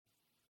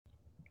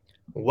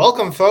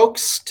Welcome,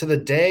 folks, to the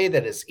day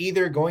that is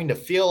either going to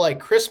feel like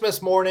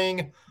Christmas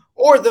morning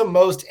or the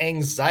most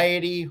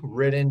anxiety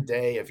ridden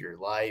day of your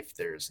life.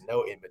 There's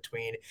no in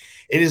between.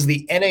 It is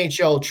the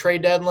NHL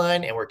trade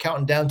deadline, and we're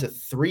counting down to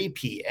 3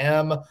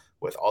 p.m.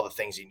 with all the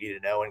things you need to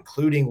know,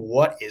 including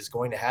what is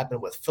going to happen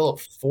with Filip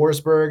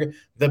Forsberg,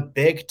 the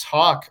big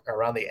talk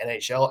around the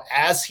NHL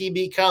as he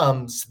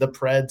becomes the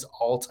Preds'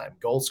 all time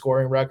goal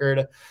scoring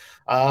record.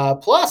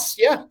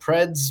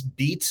 Preds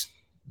beat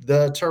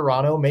the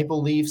Toronto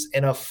Maple Leafs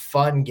in a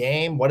fun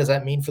game. What does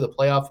that mean for the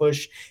playoff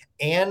push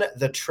and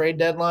the trade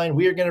deadline?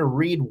 We are going to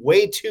read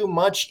way too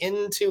much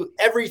into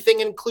everything,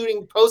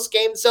 including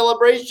post-game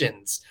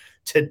celebrations,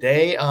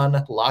 today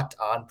on Locked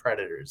On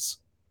Predators.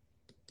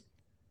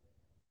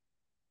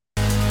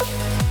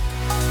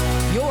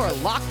 You're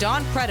Locked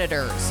On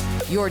Predators,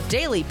 your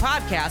daily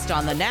podcast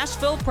on the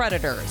Nashville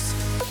Predators.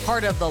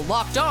 Part of the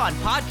Locked On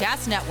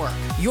Podcast Network,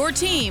 your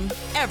team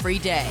every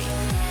day.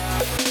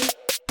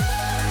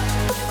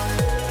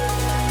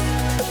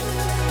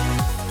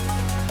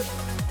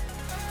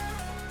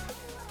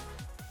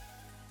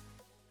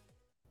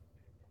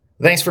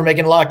 Thanks for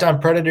making Locked On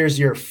Predators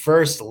your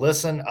first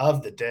listen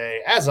of the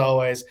day. As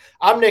always,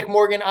 I'm Nick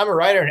Morgan. I'm a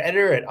writer and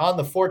editor at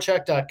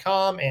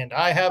ontheforecheck.com, and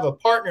I have a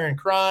partner in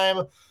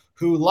crime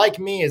who, like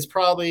me, is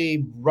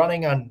probably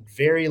running on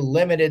very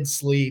limited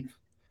sleep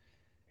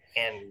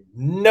and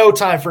no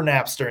time for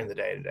naps during the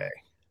day today.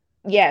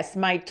 Yes,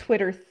 my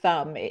Twitter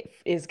thumb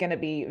is going to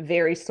be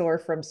very sore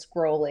from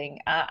scrolling.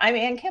 I'm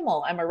Ann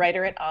Kimmel. I'm a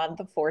writer at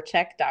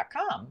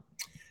ontheforecheck.com.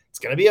 It's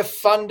going to be a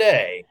fun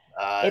day.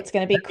 It's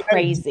going to be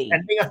crazy.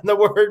 Depending on the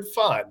word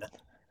fun.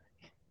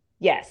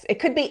 Yes, it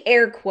could be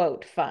air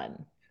quote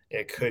fun.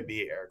 It could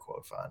be air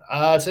quote fun.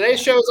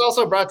 Today's show is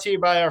also brought to you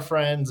by our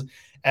friends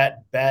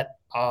at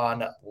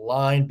BetOnline.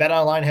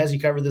 BetOnline has you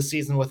covered this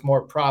season with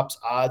more props,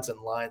 odds,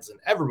 and lines than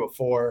ever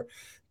before.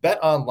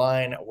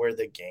 BetOnline, where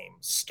the game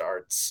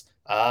starts.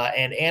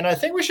 And I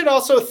think we should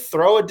also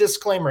throw a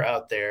disclaimer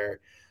out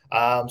there.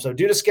 So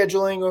due to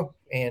scheduling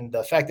and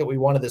the fact that we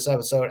wanted this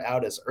episode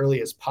out as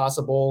early as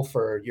possible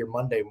for your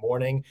Monday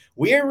morning,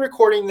 we are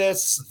recording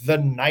this the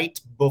night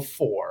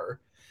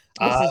before.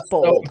 This is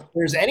bold. So if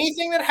there's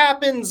anything that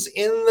happens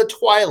in the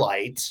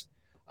twilight,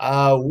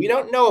 we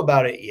don't know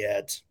about it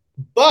yet,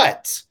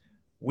 but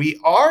we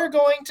are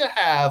going to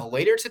have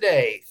later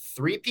today,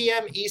 3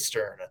 p.m.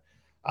 Eastern,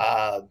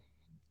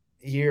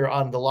 here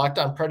on the Locked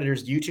On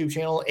Predators YouTube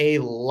channel, a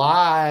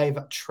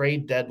live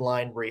trade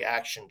deadline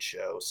reaction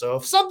show. So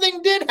if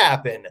something did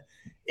happen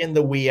in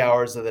the wee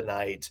hours of the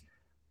night,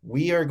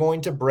 we are going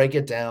to break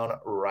it down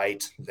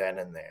right then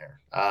and there.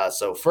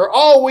 So for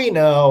all we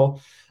know,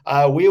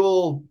 we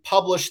will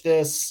publish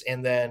this,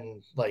 and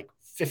then like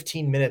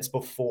 15 minutes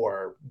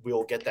before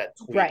we'll get that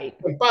tweet. Right.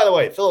 Like, by the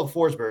way, Filip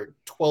Forsberg,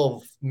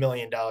 $12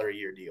 million a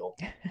year deal.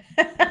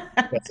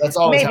 That's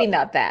always maybe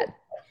not that.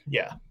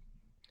 Yeah.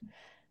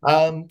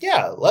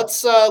 Let's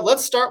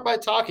start by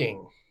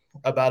talking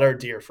about our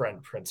dear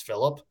friend Prince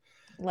Filip.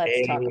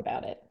 Let's talk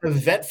about it.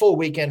 Eventful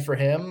weekend for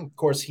him. Of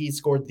course, he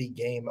scored the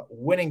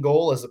game-winning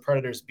goal as the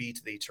Predators beat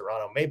the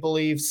Toronto Maple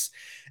Leafs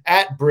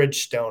at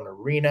Bridgestone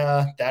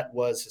Arena. That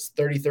was his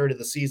 33rd of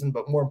the season,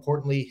 but more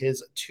importantly,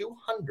 his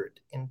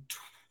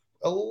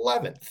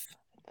 211th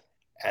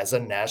as a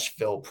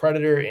Nashville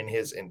Predator in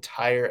his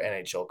entire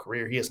NHL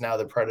career. He is now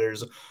the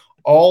Predators'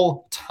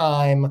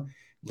 all-time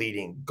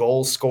leading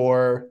goal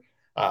scorer.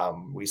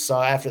 We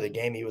saw after the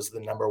game he was the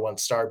number one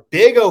star.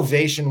 Big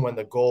ovation when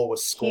the goal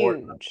was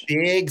scored.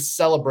 Big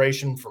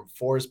celebration from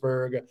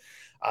Forsberg.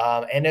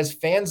 And as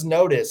fans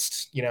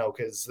noticed,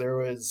 because there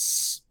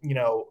was,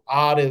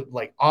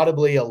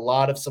 audibly a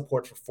lot of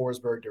support for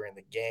Forsberg during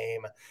the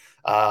game.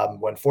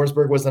 When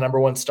Forsberg was the number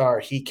one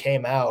star, he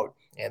came out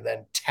and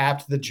then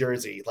tapped the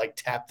jersey,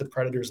 tapped the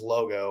Predators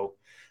logo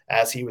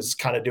as he was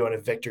kind of doing a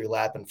victory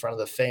lap in front of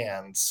the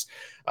fans.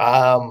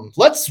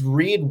 Let's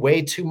read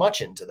way too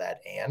much into that,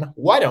 Ann.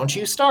 Why don't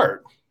you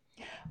start?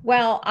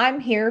 Well,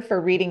 I'm here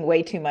for reading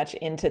way too much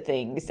into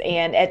things.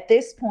 And at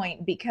this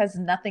point, because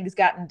nothing's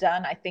gotten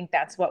done, I think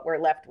that's what we're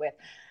left with.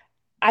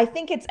 I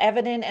think it's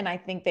evident, and I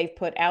think they've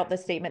put out the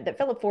statement that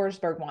Filip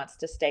Forsberg wants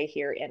to stay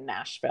here in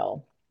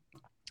Nashville.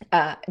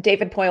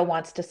 David Poile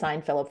wants to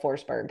sign Filip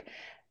Forsberg.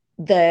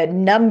 The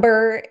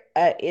number,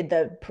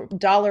 the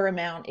dollar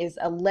amount is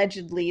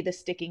allegedly the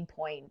sticking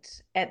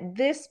point. At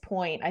this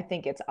point, I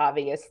think it's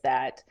obvious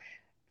that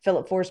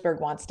Filip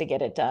Forsberg wants to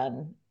get it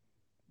done.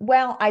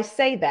 Well, I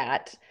say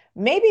that.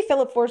 Maybe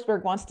Filip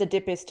Forsberg wants to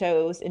dip his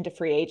toes into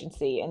free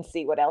agency and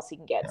see what else he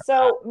can get.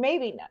 So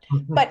maybe not.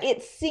 But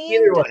it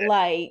seemed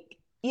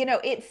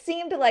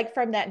like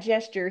from that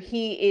gesture,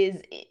 he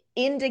is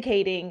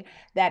indicating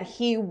that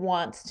he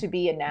wants to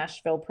be a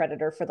Nashville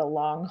Predator for the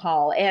long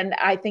haul. And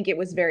I think it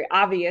was very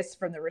obvious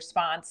from the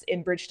response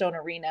in Bridgestone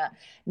Arena.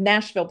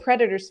 Nashville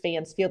Predators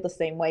fans feel the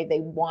same way.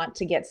 They want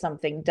to get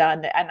something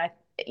done. And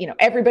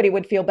everybody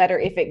would feel better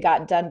if it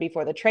got done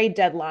before the trade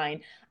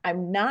deadline.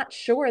 I'm not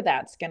sure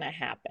that's going to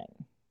happen.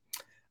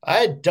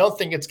 I don't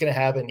think it's going to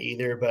happen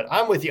either, but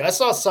I'm with you. I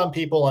saw some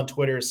people on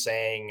Twitter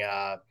saying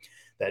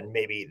that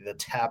maybe the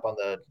tap on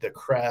the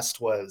crest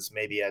was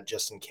maybe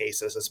just in case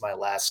this is my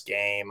last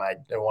game. I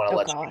don't want to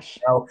let gosh.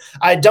 you know.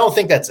 I don't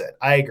think that's it.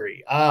 I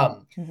agree.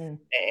 Mm-hmm.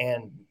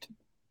 And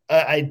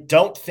I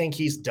don't think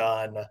he's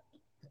done.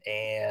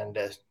 And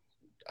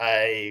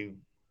I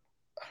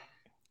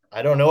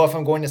don't know if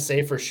I'm going to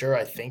say for sure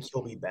I think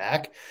he'll be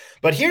back.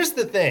 But here's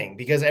the thing,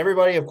 because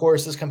everybody, of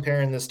course, is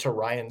comparing this to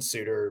Ryan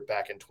Suter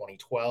back in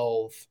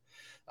 2012,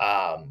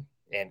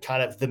 and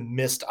kind of the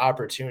missed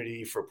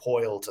opportunity for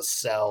Poile to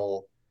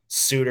sell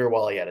Suter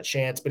while he had a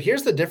chance. But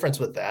here's the difference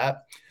with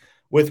that.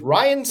 With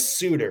Ryan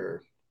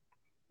Suter,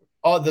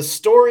 the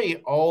story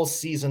all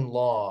season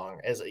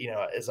long, as you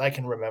know, as I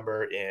can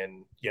remember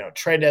in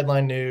trade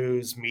deadline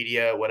news,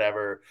 media,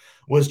 whatever,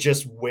 was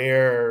just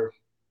where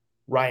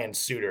Ryan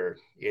Suter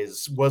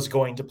was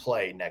going to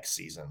play next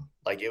season.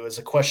 Like, it was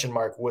a question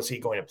mark. Was he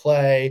going to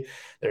play?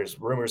 There's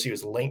rumors he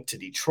was linked to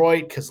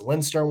Detroit because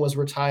Lindstrom was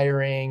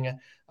retiring.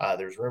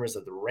 There's rumors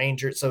of the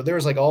Rangers. So there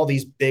was like all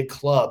these big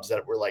clubs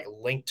that were like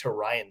linked to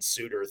Ryan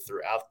Suter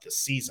throughout the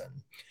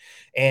season.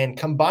 And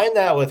combine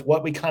that with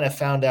what we kind of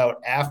found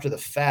out after the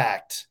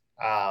fact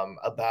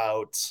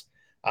about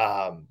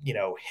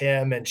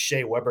him and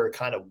Shea Weber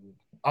kind of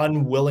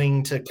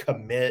unwilling to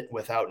commit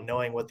without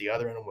knowing what the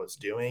other one was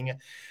doing.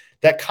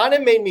 That kind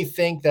of made me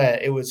think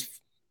that it was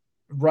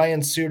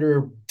Ryan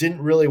Suter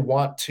didn't really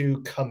want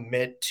to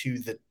commit to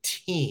the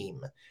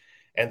team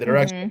and the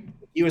direction. Mm-hmm.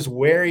 He was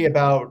wary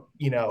about,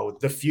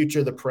 the future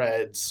of the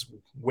Preds,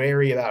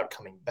 wary about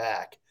coming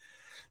back.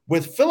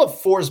 With Filip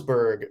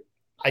Forsberg,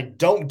 I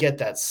don't get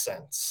that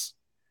sense.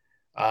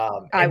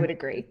 I would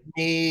agree.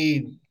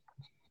 Me,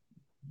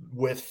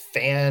 with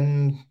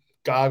fan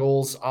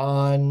goggles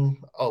on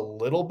a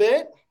little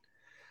bit,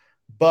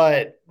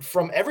 but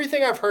from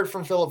everything I've heard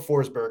from Filip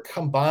Forsberg,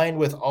 combined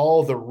with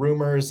all the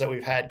rumors that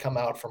we've had come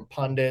out from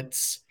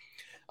pundits,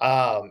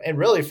 and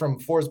really from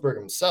Forsberg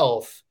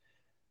himself,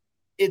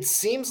 it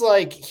seems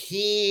like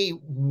he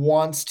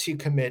wants to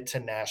commit to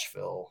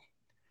Nashville.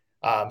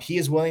 He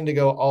is willing to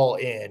go all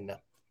in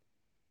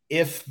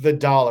if the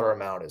dollar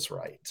amount is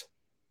right.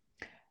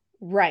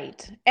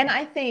 Right. And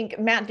I think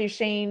Matt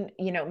Duchene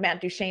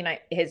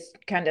has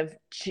kind of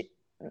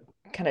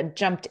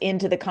jumped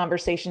into the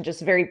conversation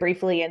just very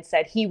briefly and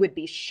said he would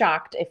be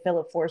shocked if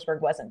Filip Forsberg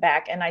wasn't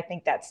back. And I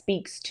think that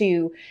speaks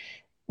to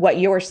what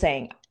you're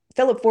saying.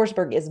 Filip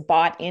Forsberg is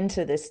bought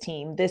into this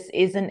team. This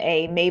isn't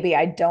maybe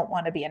I don't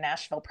want to be a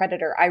Nashville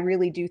Predator. I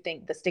really do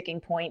think the sticking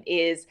point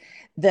is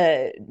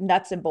the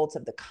nuts and bolts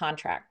of the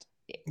contract.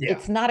 Yeah.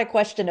 It's not a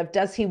question of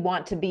does he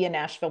want to be a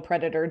Nashville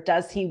Predator?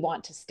 Does he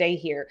want to stay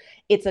here?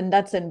 It's a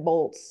nuts and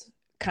bolts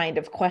kind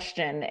of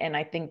question. And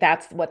I think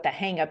that's what the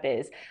hangup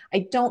is.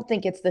 I don't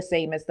think it's the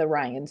same as the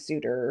Ryan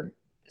Suter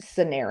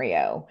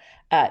scenario.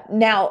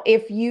 Now,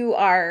 if you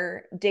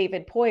are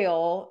David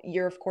Poile,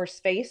 you're of course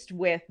faced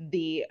with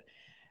the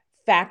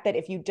fact that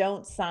if you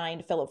don't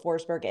sign Filip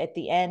Forsberg at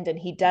the end and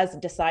he does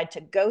decide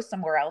to go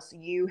somewhere else,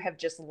 you have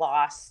just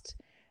lost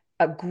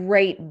a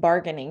great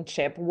bargaining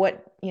chip.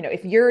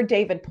 If you're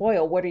David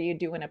Poile, what are you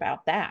doing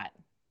about that?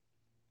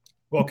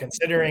 Well,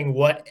 considering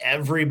what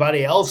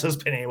everybody else has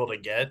been able to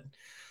get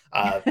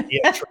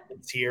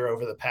trades here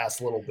over the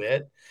past little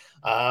bit.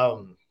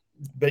 But,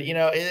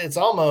 it's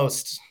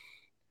almost,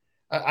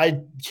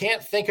 I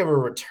can't think of a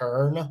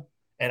return,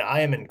 and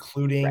I am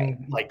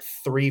including like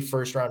 3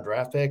 first-round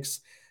draft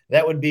picks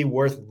that would be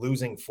worth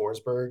losing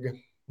Forsberg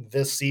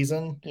this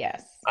season.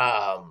 Yes.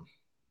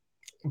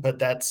 But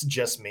that's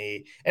just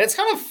me. And it's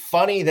kind of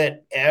funny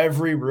that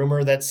every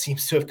rumor that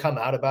seems to have come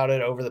out about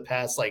it over the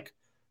past like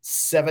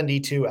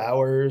 72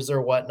 hours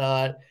or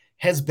whatnot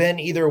has been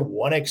either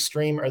one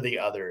extreme or the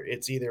other.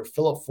 It's either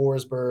Filip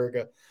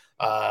Forsberg,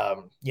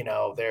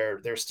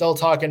 they're still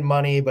talking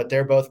money, but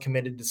they're both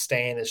committed to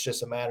staying. It's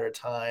just a matter of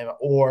time.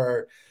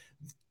 Or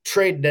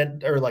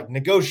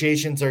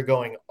negotiations are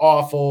going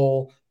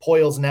awful.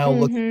 Poile's now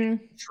looking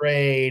to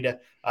trade.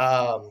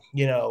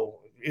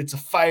 It's a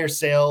fire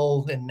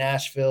sale in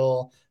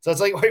Nashville. So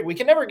it's like, we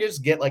can never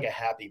just get like a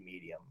happy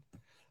medium.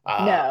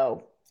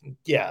 No.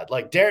 Yeah.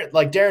 Like Darren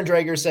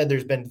Dreger said,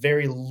 there's been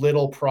very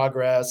little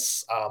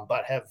progress,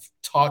 but have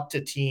talked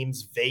to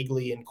teams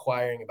vaguely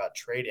inquiring about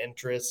trade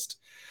interest.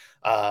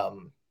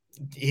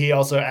 He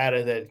also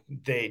added that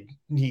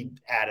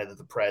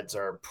the Preds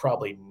are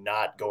probably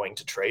not going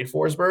to trade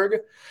Forsberg.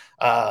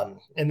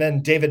 And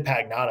then David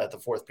Pagnotta at the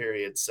fourth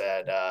period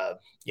said,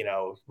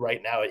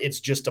 right now it's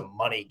just a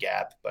money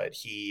gap, but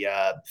he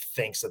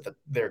thinks that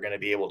they're going to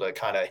be able to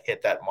kind of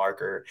hit that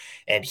marker.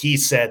 And he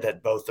said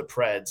that both the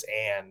Preds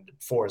and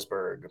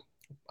Forsberg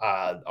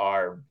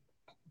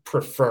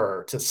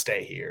prefer to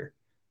stay here.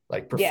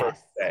 To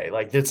stay.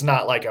 Like, it's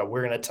not like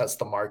we're going to test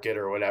the market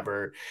or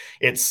whatever.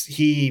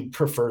 He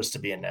prefers to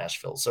be in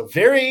Nashville. So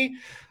very,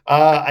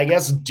 I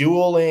guess,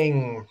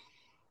 dueling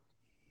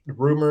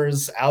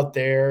rumors out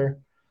there.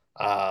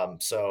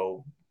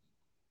 So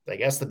I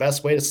guess the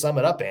best way to sum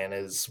it up, Ann,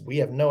 is we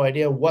have no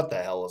idea what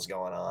the hell is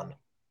going on.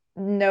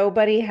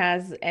 Nobody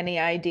has any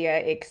idea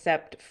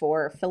except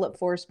for Filip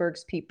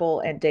Forsberg's people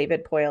and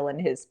David Poile and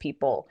his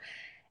people.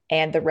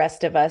 And the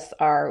rest of us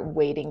are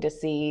waiting to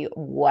see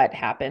what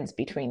happens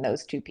between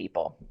those two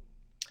people.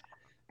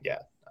 Yeah,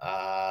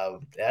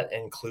 that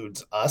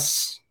includes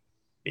us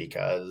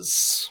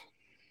because,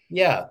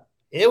 yeah,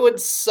 it would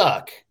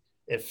suck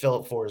if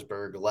Filip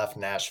Forsberg left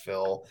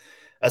Nashville,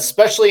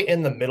 especially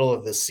in the middle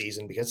of this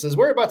season, because as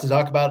we're about to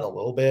talk about in a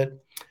little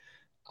bit,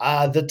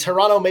 the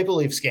Toronto Maple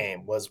Leafs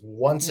game was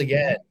once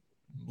again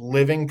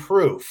living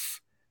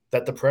proof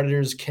that the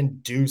Predators can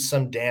do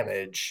some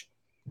damage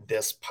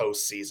this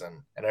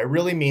postseason. And I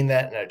really mean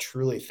that, and I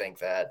truly think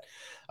that.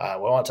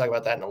 We want to talk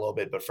about that in a little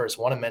bit, but first,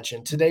 I want to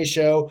mention today's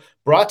show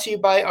brought to you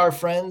by our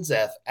friends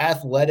at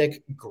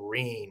Athletic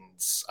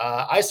Greens.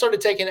 I started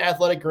taking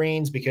Athletic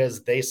Greens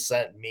because they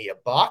sent me a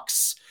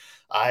box.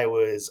 I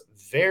was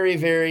very,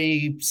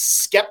 very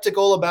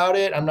skeptical about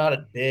it. I'm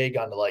not big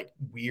on like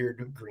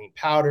weird green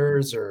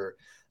powders or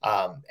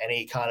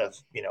any kind of,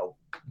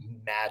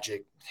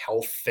 magic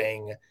health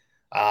thing.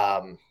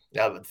 I'm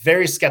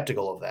very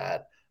skeptical of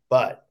that,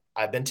 but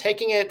I've been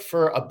taking it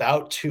for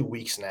about 2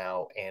 weeks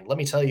now, and let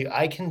me tell you,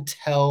 I can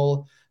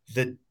tell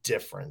the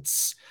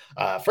difference.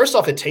 First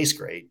off, it tastes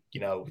great,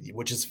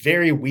 which is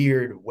very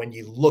weird. When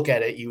you look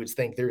at it, you would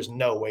think there's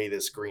no way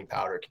this green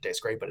powder can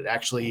taste great, but it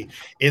actually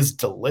is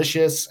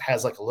delicious,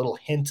 has like a little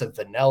hint of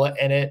vanilla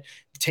in it.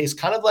 It tastes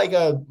kind of like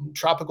a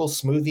tropical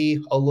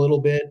smoothie a little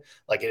bit.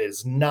 Like, it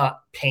is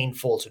not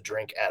painful to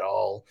drink at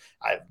all.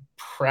 I've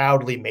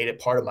proudly made it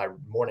part of my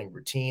morning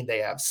routine. They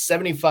have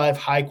 75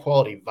 high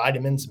quality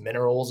vitamins,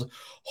 minerals,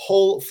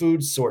 whole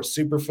food source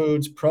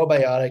superfoods,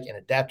 probiotic,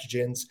 and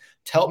adaptogens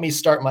to help me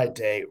start my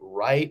day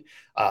right.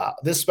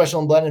 This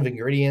special blend of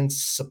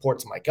ingredients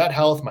supports my gut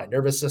health, my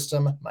nervous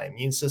system, my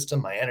immune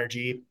system, my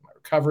energy, my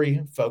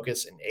recovery,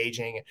 focus, and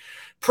aging,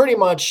 pretty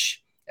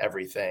much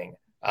everything.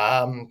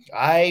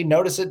 I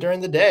notice it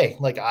during the day.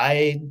 Like,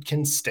 I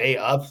can stay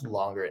up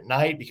longer at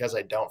night because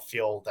I don't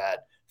feel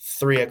that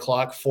 3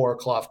 o'clock, 4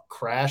 o'clock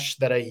crash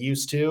that I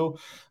used to.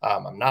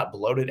 I'm not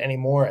bloated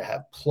anymore. I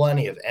have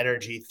plenty of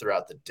energy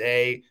throughout the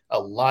day, a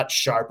lot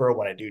sharper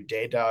when I do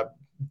day job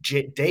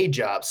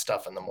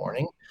stuff in the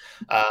morning.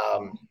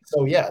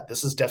 So yeah,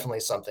 this is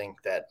definitely something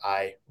that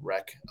I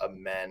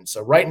recommend.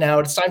 So right now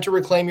it's time to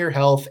reclaim your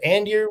health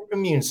and your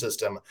immune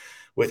system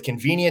with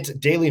convenient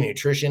daily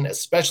nutrition,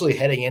 especially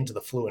heading into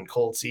the flu and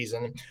cold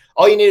season.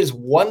 All you need is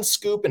 1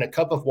 scoop in a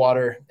cup of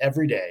water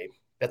every day.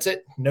 That's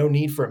it. No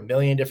need for a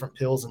million different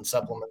pills and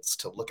supplements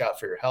to look out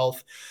for your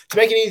health. To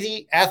make it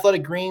easy,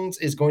 Athletic Greens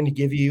is going to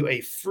give you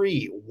a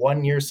free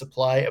 1-year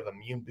supply of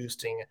immune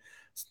boosting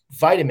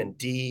vitamin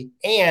D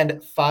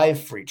and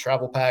 5 free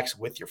travel packs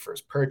with your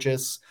first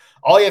purchase.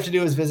 All you have to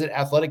do is visit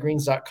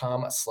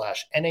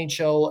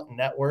athleticgreens.com/NHL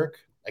network.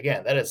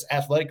 Again, that is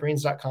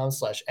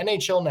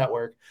athleticgreens.com/NHL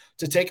network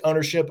to take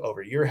ownership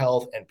over your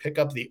health and pick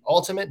up the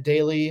ultimate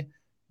daily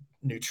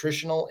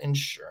nutritional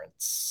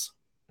insurance.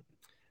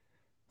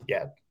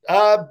 Yeah.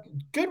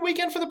 Good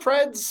weekend for the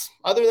Preds,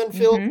 other than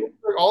Phil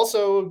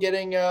also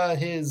getting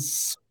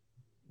his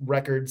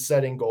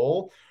record-setting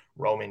goal.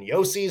 Roman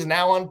Josi is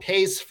now on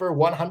pace for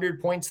 100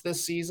 points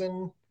this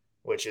season,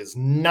 which is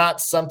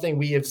not something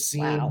we have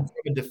seen from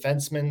a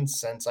defenseman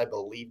since, I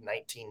believe,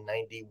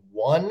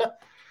 1991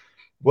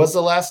 was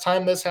the last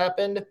time this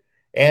happened.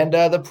 And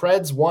the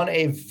Preds won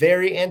a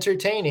very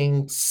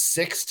entertaining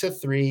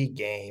 6-3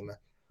 game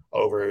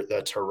over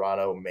the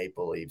Toronto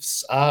Maple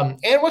Leafs.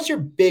 And what's your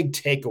big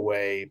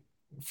takeaway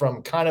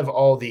from kind of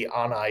all the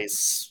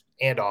on-ice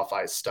and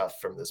off-ice stuff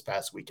from this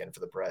past weekend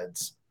for the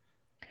Preds?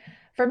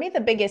 For me,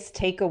 the biggest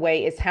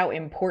takeaway is how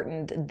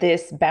important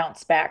this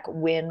bounce back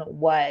win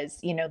was.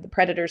 The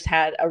Predators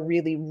had a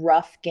really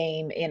rough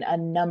game in a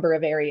number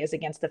of areas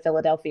against the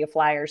Philadelphia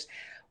Flyers.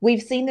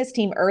 We've seen this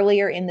team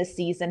earlier in the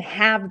season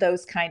have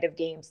those kind of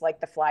games like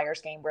the Flyers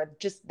game where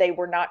just they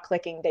were not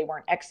clicking, they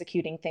weren't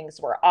executing,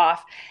 things were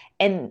off.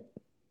 And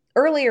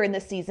earlier in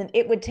the season,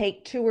 it would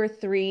take 2 or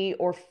 3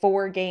 or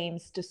 4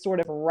 games to sort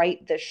of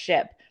right the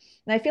ship.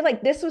 And I feel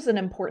like this was an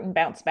important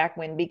bounce back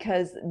win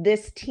because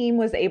this team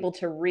was able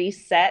to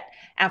reset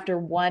after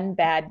one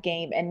bad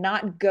game and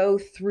not go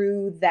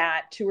through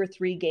that 2 or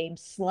 3 game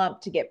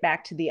slump to get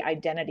back to the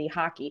identity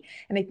hockey.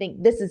 And I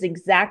think this is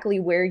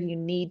exactly where you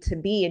need to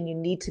be, and you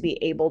need to be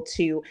able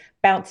to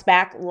bounce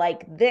back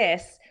like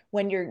this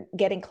when you're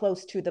getting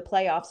close to the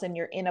playoffs and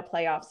you're in a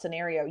playoff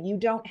scenario. You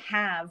don't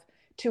have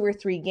 2 or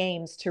 3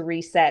 games to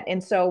reset.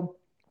 And so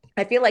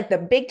I feel like the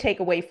big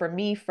takeaway for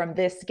me from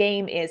this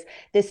game is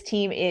this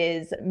team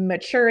is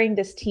maturing.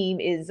 This team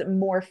is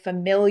more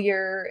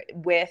familiar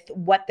with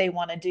what they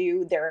want to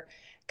do. Their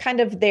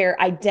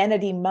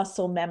identity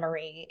muscle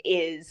memory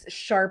is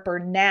sharper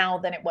now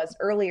than it was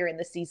earlier in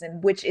the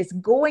season, which is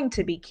going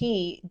to be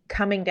key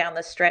coming down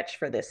the stretch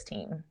for this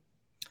team.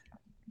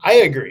 I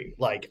agree.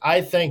 Like,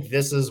 I think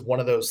this is one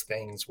of those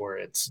things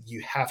where you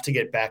have to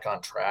get back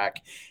on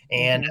track.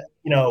 And,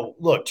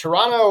 look,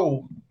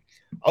 Toronto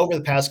over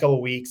the past couple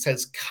of weeks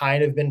has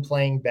kind of been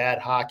playing bad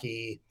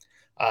hockey.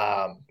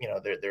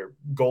 Their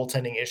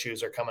goaltending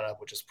issues are coming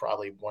up, which is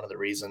probably one of the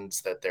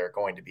reasons that they're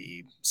going to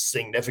be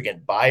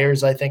significant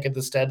buyers, I think, at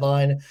this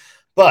deadline.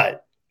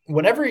 But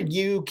whenever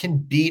you can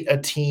beat a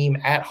team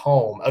at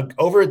home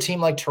over a team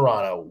like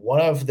Toronto,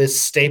 one of the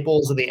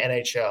staples of the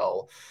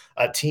NHL,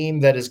 a team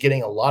that is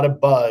getting a lot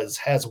of buzz,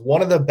 has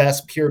one of the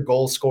best pure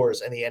goal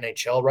scorers in the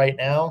NHL right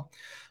now.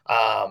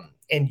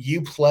 And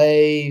you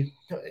play,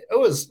 it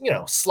was,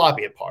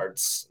 sloppy at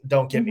parts.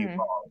 Don't get me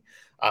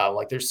wrong.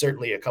 Like there's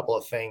certainly a couple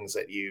of things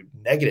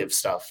negative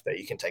stuff that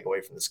you can take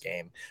away from this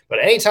game. But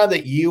anytime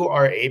that you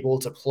are able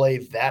to play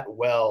that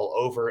well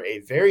over a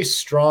very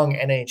strong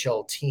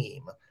NHL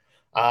team,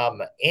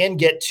 and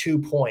get 2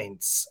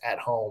 points at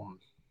home,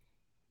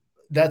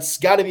 that's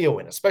got to be a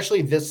win,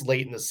 especially this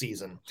late in the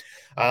season,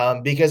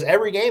 because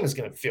every game is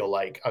going to feel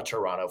like a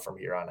Toronto from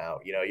here on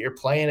out. You're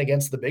playing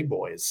against the big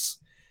boys,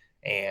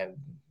 and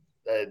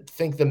I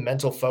think the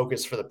mental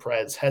focus for the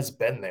Preds has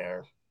been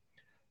there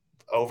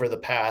over the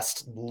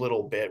past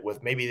little bit,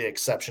 with maybe the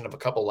exception of a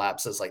couple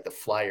lapses like the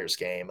Flyers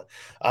game.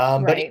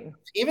 Right. But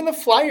even the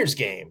Flyers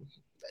game,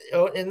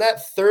 in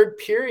that third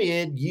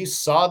period, you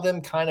saw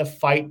them kind of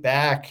fight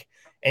back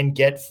and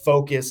get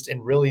focused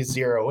and really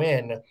zero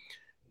in,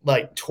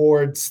 like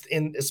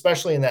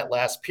especially in that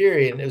last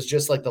period. And it was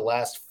just like the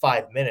last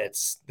 5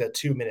 minutes, the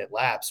 2-minute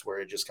lapse, where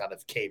it just kind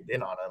of caved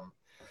in on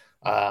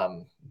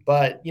them.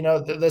 But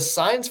the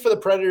signs for the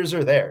Predators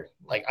are there.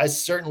 Like, I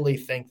certainly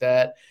think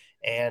that.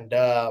 And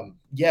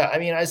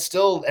I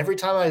still, every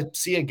time I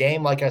see a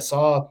game like I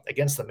saw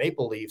against the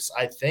Maple Leafs,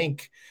 I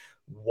think,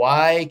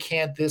 why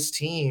can't this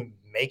team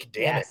make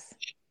damage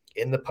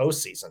in the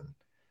postseason?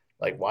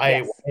 Like,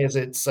 why is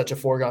it such a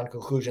foregone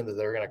conclusion that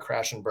they're going to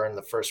crash and burn in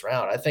the first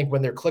round? I think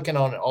when they're clicking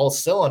on all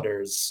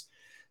cylinders,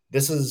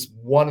 this is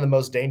one of the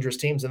most dangerous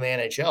teams in the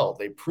NHL.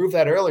 They proved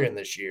that earlier in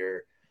this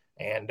year,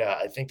 and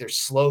I think they're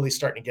slowly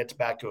starting to get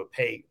back to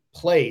a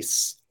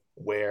place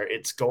where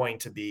it's going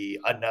to be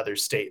another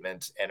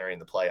statement entering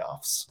the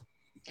playoffs.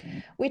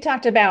 We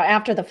talked about,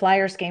 after the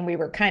Flyers game, we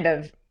were kind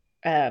of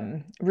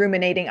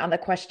ruminating on the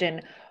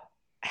question,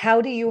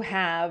 how do you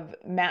have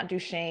Matt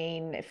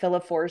Duchene,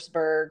 Philip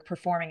Forsberg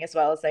performing as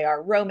well as they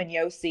are? Roman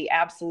Josi,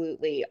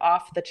 absolutely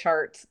off the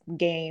charts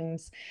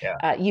games. Yeah.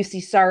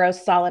 Juuse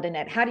Saros, solid in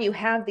it. How do you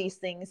have these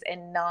things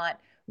and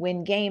not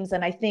win games?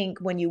 And I think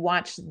when you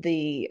watch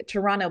the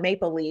Toronto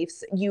Maple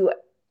Leafs, you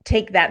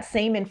take that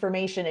same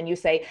information and you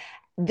say,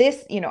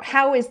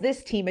 how is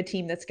this team a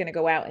team that's going to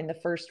go out in the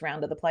first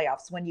round of the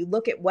playoffs? When you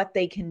look at what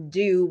they can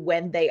do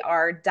when they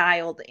are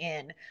dialed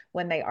in,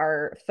 when they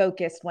are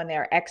focused, when they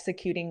are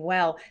executing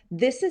well,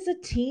 this is a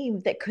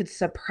team that could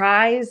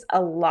surprise a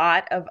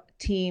lot of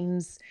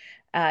teams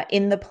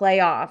in the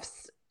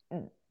playoffs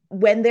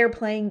when they're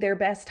playing their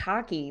best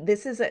hockey.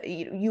 This is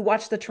you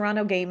watch the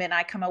Toronto game and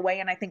I come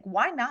away and I think,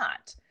 why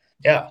not?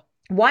 Yeah.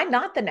 Why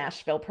not the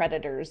Nashville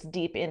Predators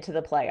deep into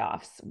the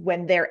playoffs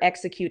when they're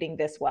executing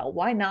this well?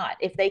 Why not?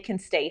 If they can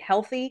stay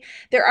healthy.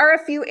 There are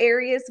a few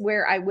areas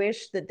where I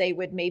wish that they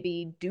would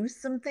maybe do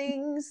some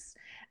things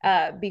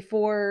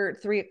before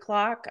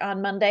 3:00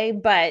 on Monday,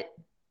 but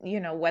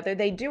whether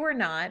they do or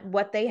not,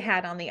 what they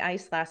had on the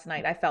ice last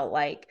night, I felt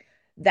like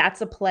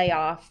that's a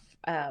playoff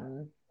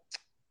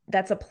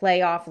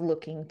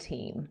looking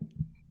team.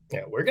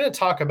 Yeah, we're going to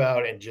talk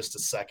about in just a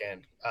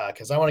second,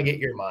 because I want to get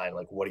your mind.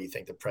 Like, what do you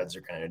think the Preds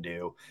are going to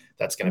do?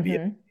 That's going to be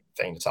a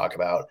thing to talk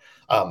about.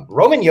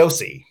 Roman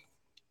Josi.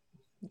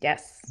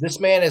 Yes. This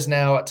man is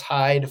now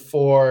tied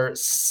for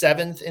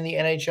 7th in the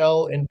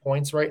NHL in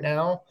points right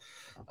now.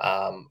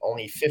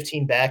 Only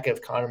 15 back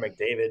of Connor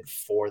McDavid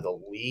for the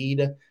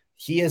lead.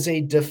 He is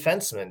a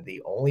defenseman,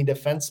 the only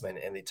defenseman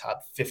in the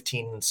top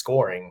 15 in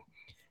scoring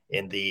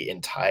in the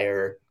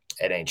entire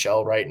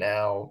NHL right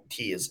now.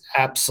 He is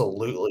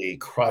absolutely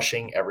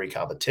crushing every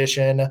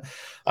competition.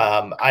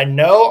 I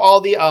know all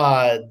the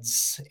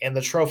odds and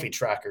the trophy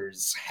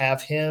trackers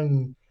have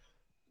him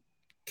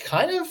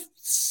kind of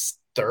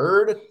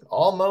third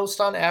almost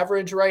on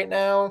average right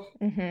now.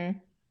 Mm-hmm.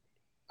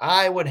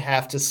 I would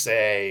have to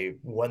say,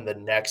 when the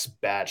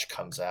next batch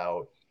comes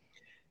out,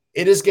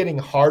 it is getting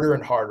harder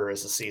and harder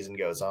as the season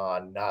goes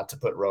on not to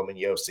put Roman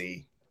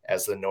Josi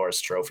as the Norris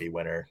Trophy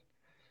winner.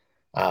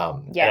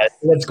 Yes.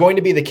 That's going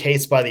to be the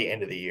case by the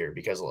end of the year,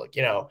 because look,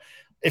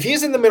 if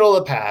he's in the middle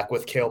of the pack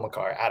with Cale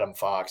Makar, Adam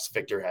Fox,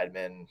 Victor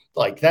Hedman,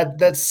 like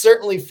that's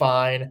certainly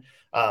fine.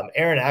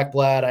 Aaron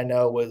Ekblad, I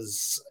know,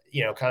 was,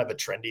 kind of a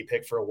trendy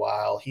pick for a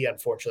while. He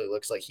unfortunately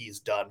looks like he's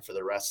done for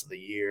the rest of the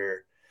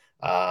year,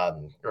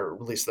 or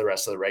at least the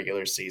rest of the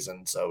regular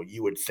season. So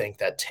you would think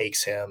that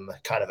takes him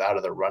kind of out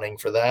of the running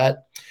for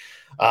that.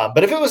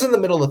 But if it was in the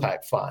middle of the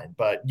pack, fine.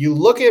 But you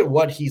look at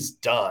what he's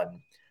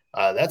done.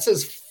 That's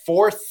his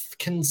 4th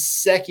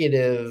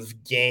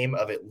consecutive game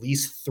of at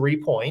least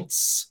 3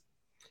 points.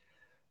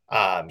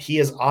 He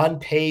is on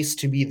pace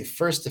to be the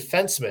first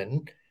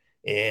defenseman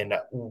in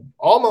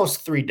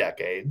almost 3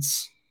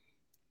 decades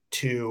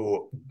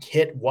to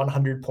hit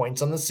 100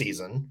 points on the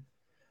season.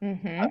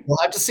 Mm-hmm. We'll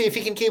have to see if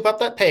he can keep up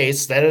that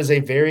pace. That is a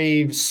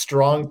very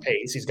strong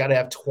pace. He's got to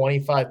have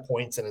 25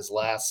 points in his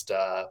last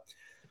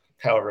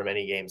however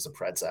many games the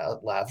Preds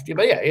left.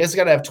 But yeah, he has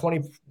got to have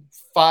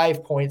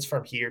 25 points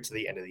from here to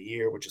the end of the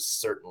year, which is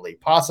certainly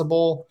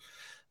possible.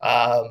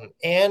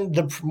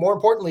 And more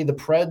importantly, the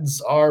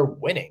Preds are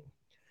winning.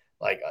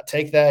 Like,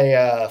 take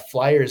the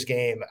Flyers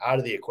game out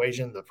of the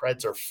equation. The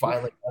Preds are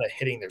finally kind of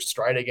hitting their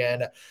stride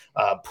again,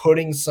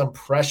 putting some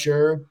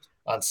pressure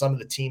on some of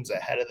the teams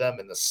ahead of them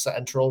in the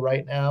Central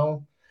right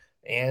now.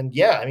 And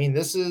yeah, I mean,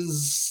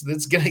 it's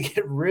going to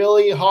get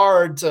really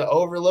hard to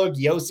overlook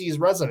Jossi's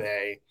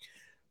resume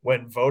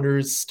when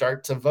voters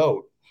start to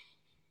vote.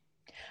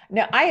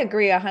 No, I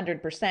agree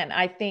 100%.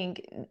 I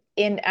think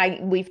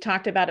we've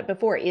talked about it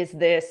before. Is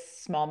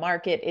this small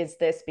market? Is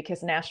this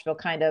because Nashville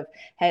kind of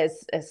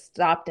has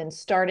stopped and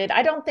started?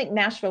 I don't think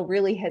Nashville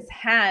really has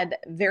had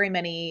very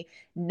many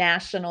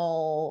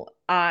national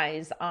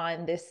eyes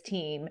on this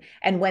team.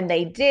 And when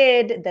they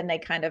did, then they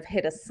kind of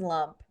hit a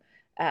slump.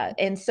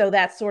 And so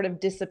that sort of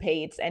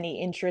dissipates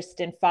any interest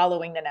in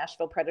following the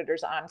Nashville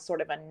Predators on sort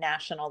of a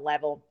national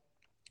level.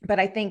 But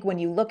I think when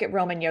you look at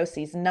Roman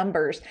Jossi's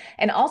numbers,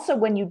 and also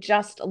when you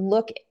just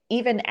look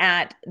even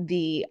at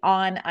the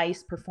on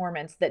ice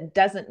performance that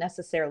doesn't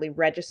necessarily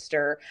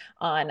register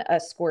on a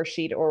score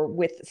sheet or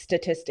with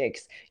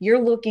statistics,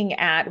 you're looking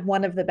at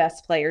one of the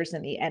best players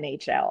in the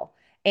NHL.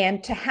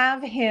 And to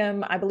have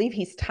him, I believe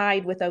he's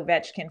tied with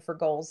Ovechkin for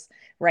goals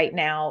right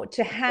now,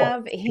 to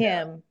have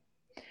him,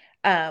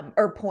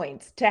 or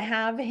points, to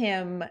have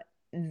him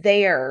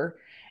there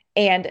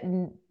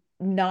and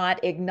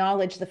not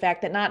acknowledge the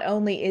fact that not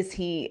only is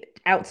he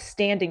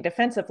outstanding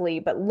defensively,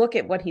 but look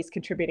at what he's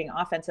contributing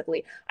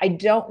offensively. I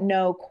don't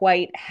know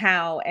quite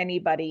how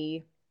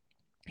anybody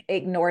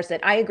ignores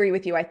it. I agree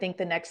with you. I think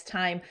the next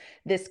time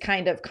this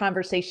kind of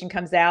conversation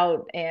comes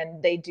out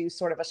and they do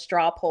sort of a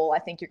straw poll, I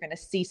think you're going to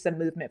see some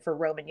movement for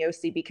Roman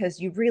Josi,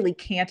 because you really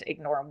can't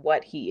ignore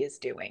what he is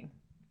doing.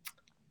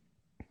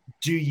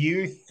 Do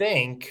you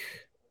think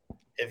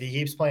if he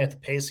keeps playing at the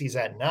pace he's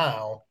at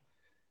now,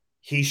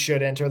 he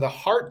should enter the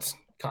Hart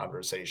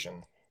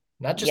conversation?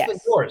 Not just the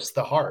Norris,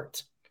 the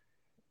Hart.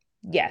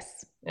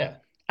 Yes. Yeah.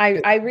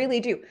 I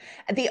really do.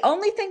 The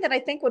only thing that I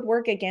think would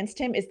work against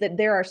him is that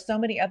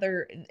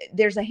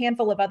there's a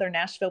handful of other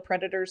Nashville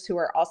Predators who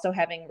are also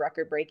having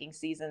record-breaking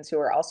seasons, who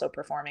are also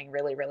performing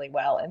really, really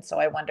well. And so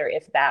I wonder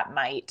if that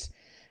might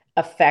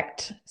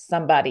affect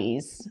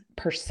somebody's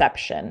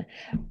perception.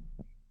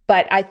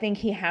 But I think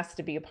he has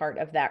to be a part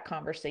of that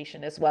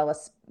conversation, as well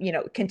as,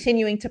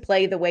 continuing to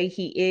play the way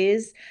he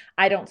is.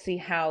 I don't see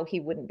how he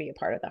wouldn't be a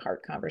part of the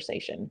Hart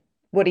conversation.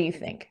 What do you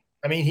think?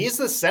 I mean, he's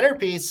the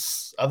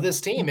centerpiece of this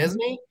team,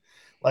 isn't he?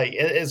 Like,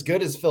 as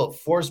good as Filip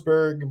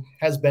Forsberg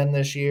has been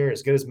this year,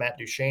 as good as Matt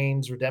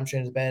Duchene's redemption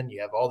has been,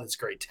 you have all this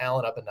great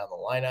talent up and down the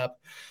lineup.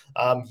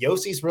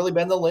 Jossi's really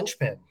been the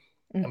linchpin.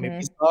 I mean,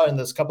 we saw in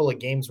this couple of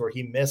games where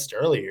he missed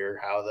earlier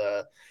how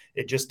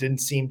it just didn't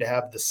seem to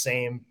have the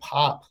same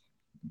pop.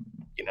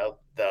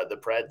 The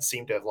Preds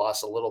seem to have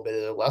lost a little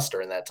bit of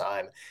luster in that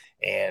time,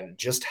 and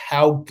just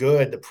how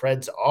good the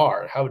Preds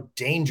are, how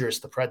dangerous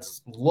the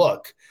Preds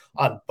look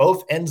on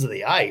both ends of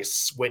the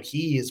ice when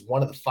he is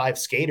one of the 5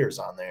 skaters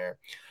on there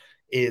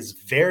is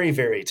very,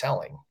 very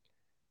telling.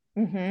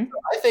 So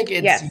I think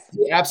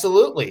he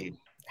absolutely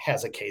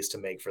has a case to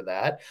make for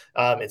that.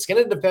 It's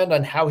going to depend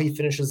on how he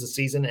finishes the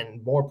season,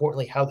 and more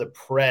importantly, how the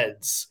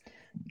Preds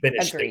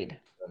finish. Agreed.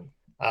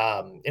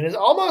 And it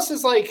almost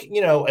is like,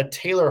 a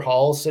Taylor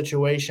Hall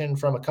situation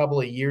from a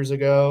couple of years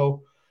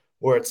ago,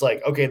 where it's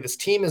like, okay, this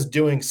team is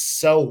doing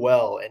so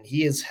well and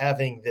he is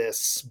having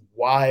this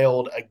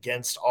wild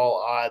against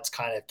all odds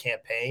kind of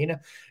campaign.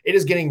 It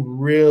is getting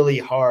really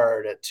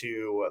hard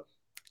to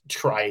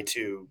try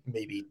to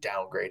maybe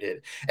downgrade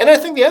it. And I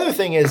think the other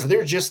thing is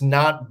there's just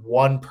not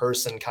one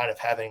person kind of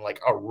having like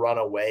a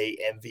runaway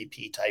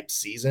MVP type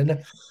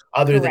season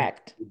other than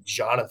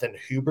Jonathan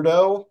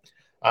Huberdeau.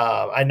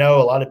 I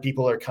know a lot of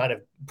people are kind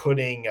of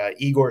putting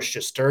Igor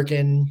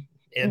Shesterkin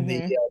in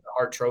the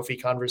Hart Trophy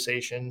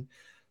conversation.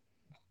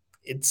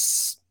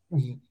 It's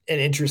an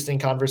interesting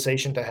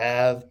conversation to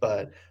have,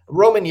 but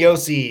Roman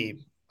Josi,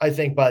 I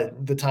think by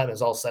the time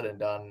it's all said and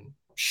done,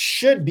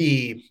 should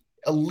be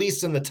at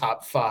least in the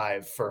top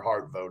 5 for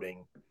Hart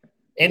voting,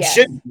 and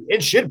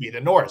it should be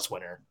the Norris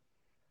winner.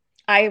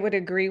 I would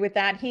agree with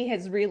that. He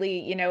has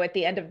really, at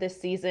the end of this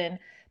season,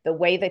 the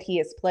way that he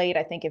has played,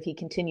 I think if he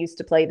continues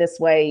to play this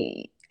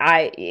way,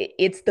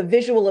 it's the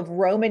visual of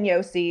Roman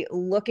Josi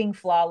looking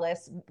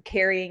flawless,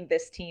 carrying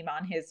this team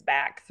on his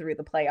back through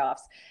the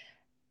playoffs.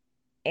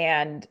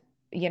 And,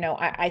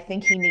 I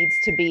think he needs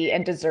to be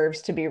and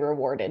deserves to be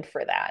rewarded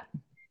for that.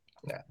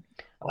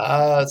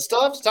 Yeah.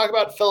 Still have to talk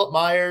about Philip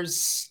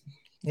Myers.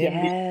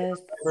 Yes.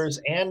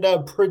 And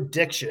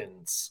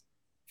predictions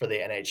for the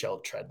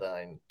NHL trade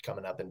line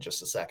coming up in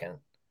just a second.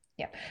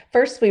 Yeah.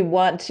 First, we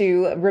want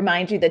to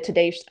remind you that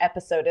today's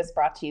episode is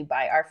brought to you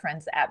by our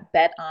friends at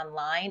Bet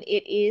Online.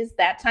 It is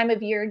that time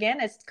of year again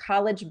as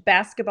college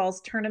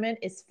basketball's tournament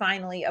is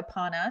finally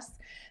upon us.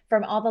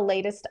 From all the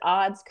latest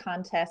odds,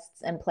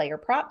 contests, and player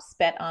props,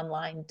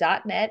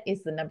 betonline.net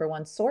is the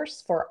 #1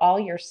 source for all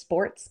your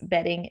sports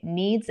betting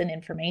needs and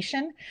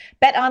information.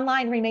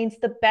 BetOnline remains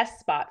the best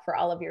spot for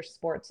all of your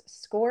sports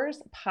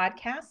scores,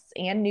 podcasts,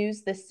 and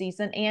news this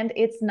season. And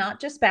it's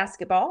not just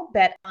basketball.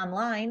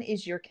 BetOnline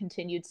is your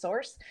continued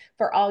source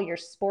for all your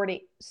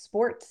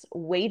sports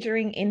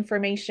wagering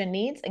information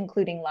needs,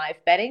 including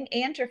live betting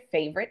and your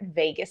favorite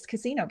Vegas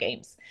casino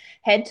games.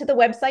 Head to the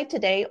website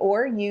today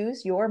or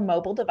use your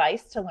mobile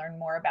device to learn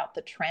more about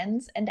the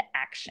trends and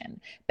action.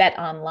 Bet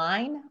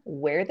online,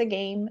 where the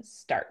game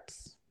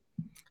starts.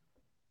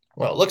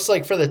 Well, it looks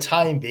like for the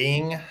time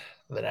being,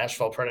 the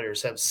Nashville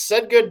Predators have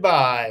said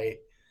goodbye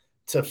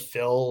to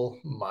Phil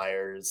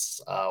Myers,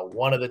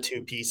 one of the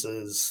two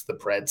pieces the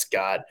Preds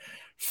got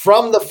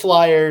from the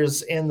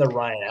Flyers in the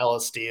Ryan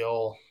Ellis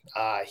deal.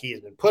 He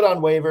has been put on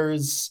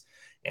waivers,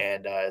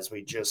 and as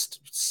we just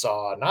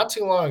saw not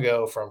too long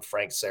ago from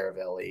Frank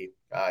Saravelli,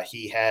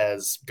 he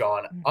has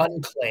gone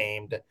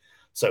unclaimed,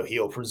 so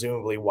he'll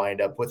presumably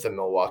wind up with the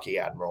Milwaukee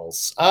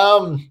Admirals.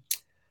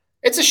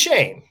 It's a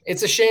shame.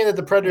 It's a shame that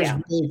the Predators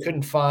really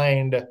couldn't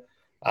find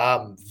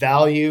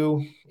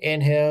value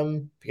in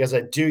him, because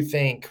I do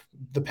think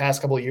the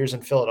past couple of years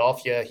in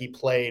Philadelphia, he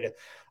played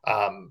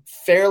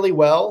fairly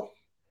well.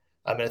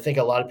 I mean, I think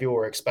a lot of people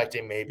were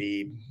expecting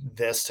maybe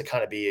this to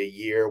kind of be a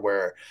year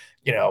where,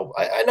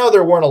 I know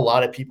there weren't a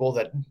lot of people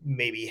that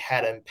maybe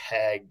had him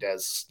pegged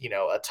as,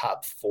 a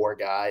top 4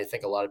 guy. I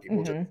think a lot of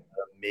people just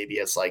maybe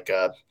as like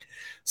a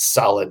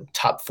solid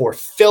top 4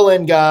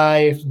 fill-in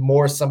guy,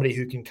 more somebody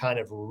who can kind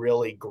of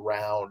really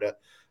ground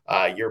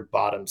your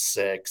bottom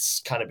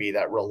 6, kind of be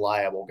that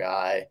reliable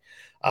guy.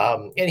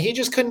 And he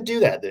just couldn't do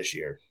that this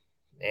year.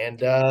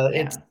 And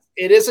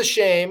it is a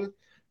shame,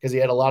 because he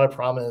had a lot of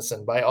promise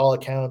and by all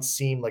accounts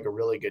seemed like a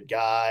really good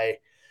guy.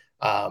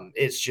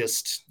 It's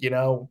just,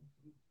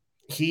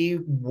 he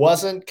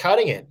wasn't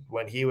cutting it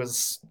when he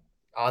was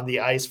on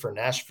the ice for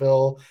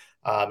Nashville.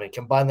 And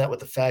combine that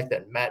with the fact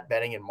that Matt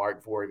Benning and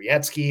Mark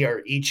Vorobieski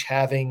are each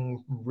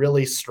having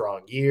really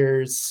strong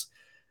years.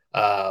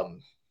 I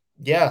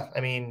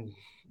mean,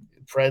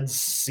 Preds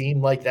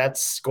seem like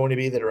that's going to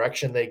be the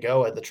direction they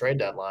go at the trade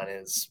deadline,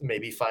 is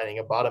maybe finding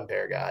a bottom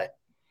pair guy.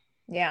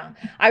 Yeah,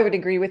 I would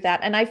agree with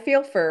that. And I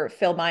feel for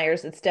Phil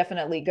Myers, it's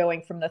definitely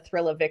going from the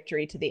thrill of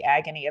victory to the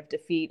agony of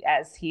defeat,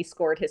 as he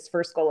scored his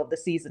first goal of the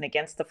season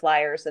against the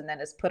Flyers and then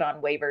is put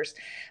on waivers.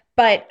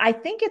 But I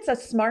think it's a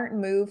smart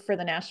move for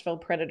the Nashville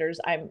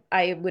Predators.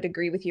 I would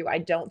agree with you. I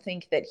don't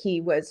think that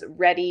he was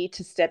ready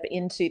to step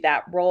into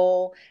that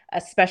role,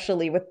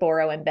 especially with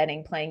Boro and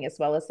Benning playing as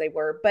well as they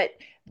were. But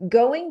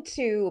going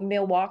to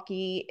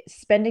Milwaukee,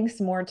 spending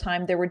some more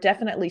time, there were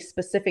definitely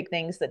specific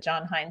things that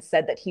John Hynes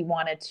said that he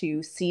wanted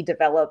to see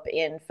develop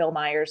in Phil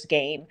Myers'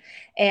 game.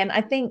 And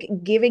I think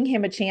giving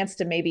him a chance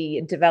to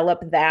maybe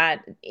develop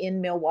that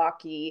in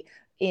Milwaukee,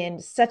 in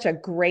such a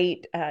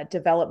great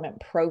development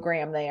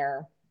program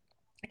there,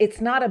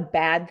 it's not a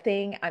bad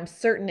thing. I'm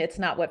certain it's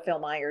not what Phil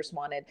Myers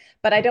wanted,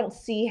 but I don't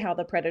see how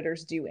the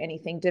Predators do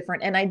anything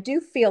different. And I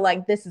do feel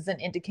like this is an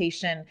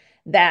indication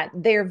that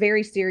they're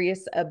very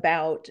serious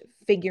about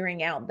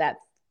figuring out that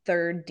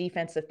third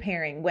defensive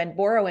pairing. When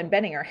Boro and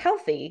Benning are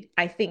healthy,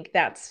 I think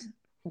that's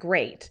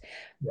great.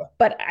 Yeah.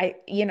 But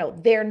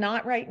they're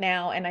not right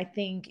now. And I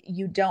think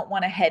you don't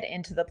want to head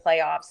into the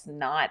playoffs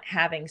not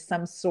having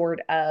some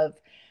sort of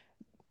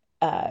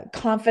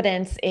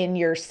confidence in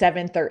your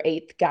 7th or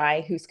 8th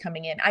guy who's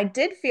coming in. I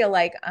did feel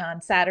like on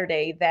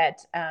Saturday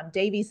that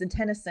Davies and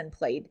Tennyson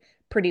played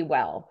pretty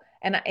well.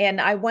 And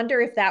I wonder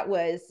if that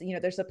was,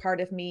 there's a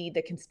part of me,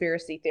 the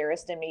conspiracy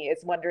theorist in me,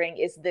 is wondering,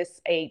 is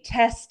this a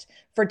test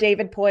for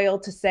David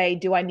Poile to say,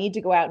 do I need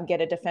to go out and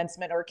get a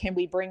defenseman, or can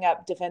we bring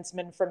up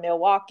defensemen from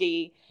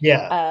Milwaukee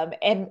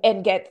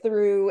and get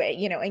through,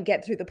 and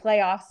get through the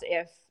playoffs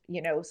if,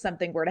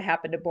 something were to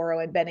happen to Boro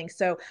and Benning.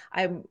 So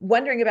I'm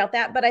wondering about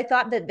that, but I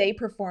thought that they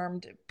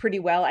performed pretty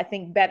well. I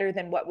think better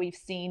than what we've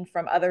seen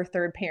from other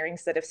third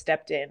pairings that have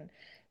stepped in.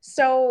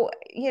 So,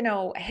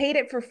 hate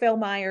it for Phil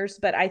Myers,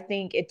 but I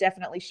think it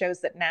definitely shows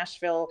that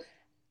Nashville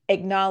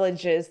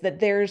acknowledges that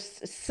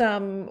there's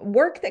some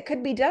work that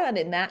could be done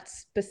in that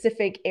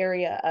specific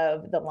area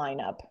of the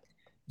lineup.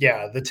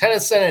 Yeah, the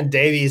Tennyson and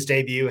Davies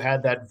debut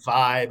had that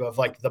vibe of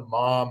like the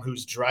mom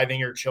who's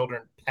driving her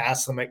children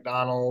past the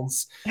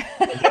McDonald's.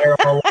 And they're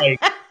all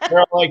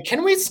like,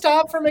 can we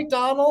stop for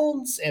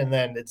McDonald's? And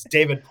then it's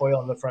David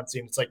Poile in the front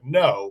seat. It's like,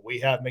 no, we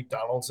have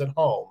McDonald's at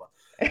home.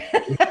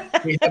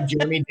 We have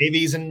Jeremy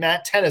Davies and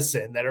Matt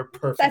Tennyson that are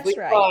perfectly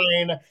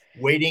fine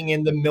waiting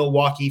in the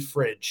Milwaukee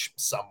fridge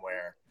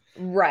somewhere.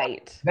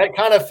 Right. That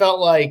kind of felt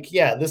like,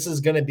 this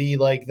is going to be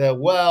like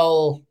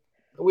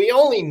we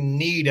only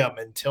need them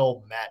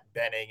until Matt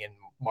Benning and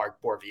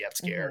Mark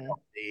Vorobieski are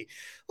healthy.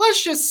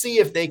 Let's just see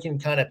if they can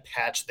kind of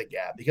patch the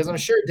gap, because I'm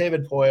sure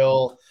David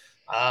Poile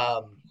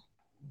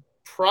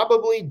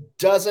probably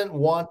doesn't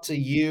want to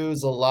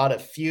use a lot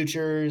of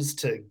futures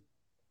to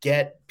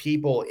get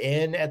people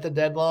in at the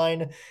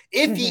deadline,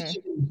 if he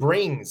even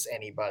brings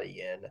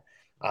anybody in.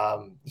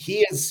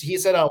 He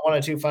said on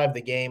 102.5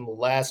 The Game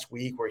last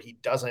week where he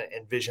doesn't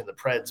envision the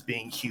Preds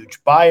being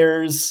huge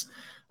buyers.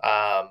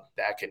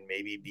 That can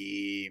maybe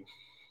be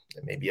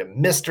a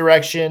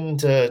misdirection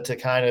to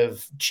kind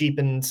of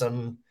cheapen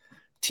some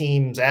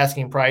teams'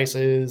 asking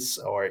prices,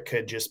 or it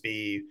could just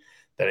be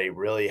that he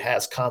really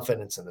has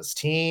confidence in this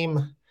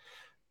team.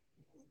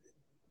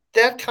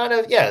 That kind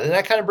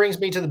of brings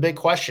me to the big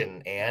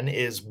question, Anne,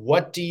 is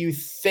what do you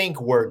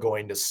think we're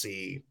going to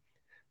see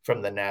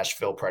from the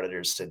Nashville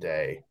Predators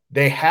today?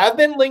 They have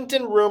been linked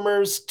in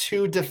rumors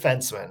to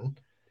defensemen.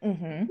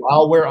 Mm-hmm.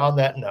 While we're on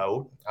that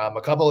note, a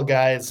couple of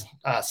guys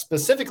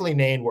specifically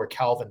named were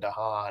Calvin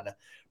DeHaan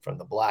from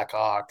the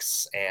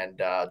Blackhawks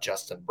and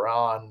Justin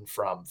Braun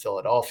from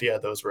Philadelphia.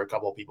 Those were a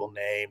couple of people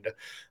named,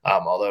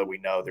 although we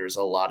know there's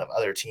a lot of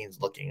other teams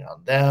looking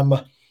on them.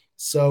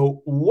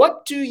 So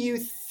what do you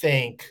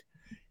think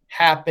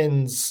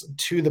happens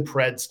to the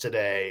Preds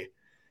today?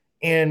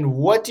 And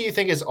what do you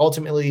think is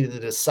ultimately the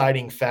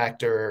deciding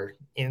factor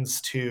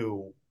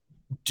into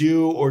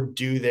do or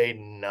do they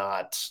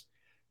not,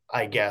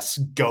 I guess,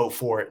 go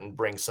for it and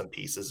bring some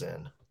pieces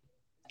in?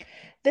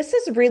 This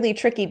is really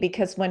tricky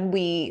because when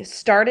we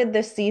started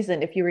this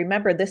season, if you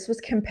remember, this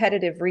was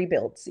competitive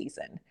rebuild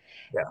season.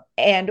 Yeah.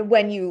 And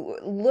when you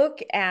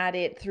look at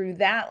it through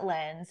that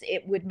lens,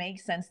 it would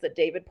make sense that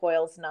David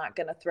Poile's not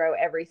going to throw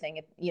everything,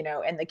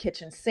 in the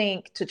kitchen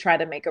sink to try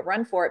to make a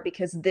run for it,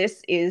 because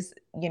this is,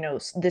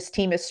 this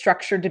team is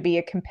structured to be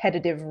a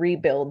competitive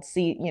rebuild,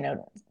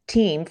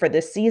 team for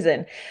this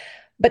season.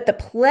 But the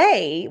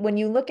play, when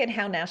you look at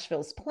how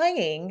Nashville's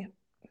playing,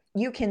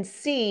 you can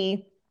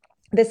see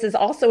this is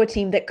also a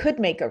team that could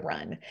make a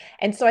run.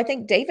 And so I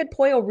think David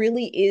Poile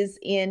really is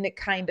in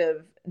kind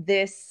of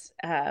this,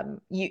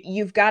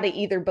 you've got to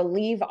either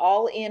believe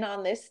all in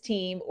on this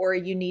team, or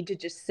you need to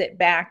just sit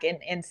back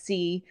and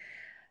see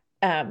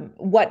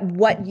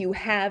what you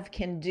have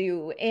can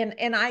do.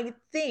 And I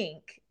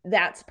think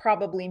that's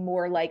probably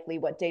more likely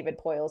what David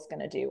Poile is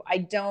going to do. I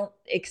don't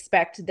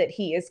expect that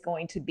he is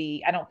going to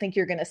be, I don't think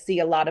you're going to see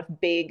a lot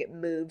of big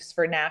moves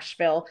for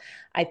Nashville.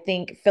 I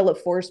think Filip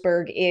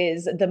Forsberg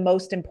is the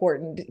most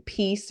important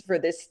piece for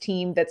this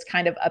team that's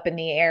kind of up in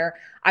the air.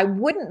 I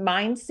wouldn't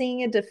mind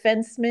seeing a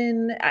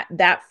defenseman.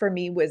 That for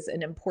me was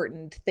an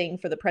important thing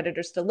for the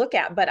Predators to look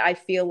at. But I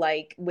feel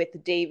like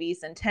with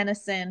Davies and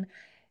Tennyson,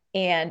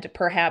 and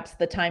perhaps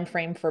the time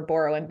frame for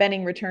Boro and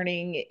Benning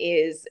returning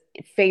is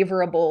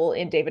favorable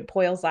in David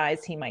Poile's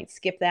eyes, he might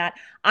skip that.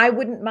 I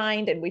wouldn't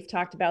mind, and we've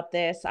talked about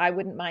this, I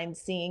wouldn't mind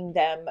seeing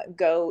them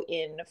go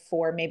in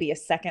for maybe a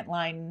second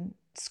line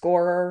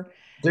scorer.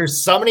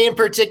 There's somebody in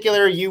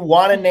particular you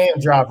want to name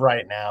drop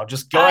right now.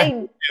 Just go ahead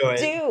and do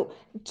it.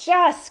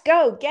 Just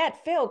go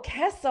get Phil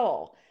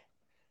Kessel.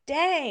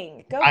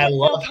 Dang. I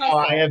love how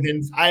I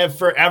have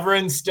forever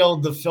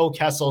instilled the Phil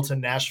Kessel to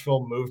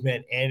Nashville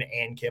movement in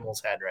Ann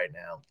Kimmel's head right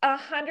now.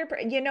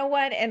 100%. You know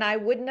what? And I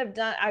wouldn't have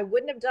done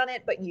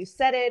it, but you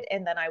said it.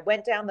 And then I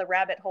went down the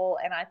rabbit hole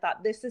and I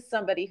thought this is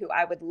somebody who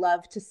I would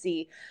love to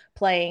see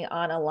playing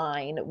on a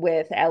line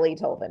with Eeli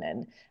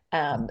Tolvanen.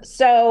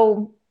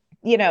 So,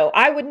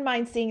 I wouldn't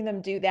mind seeing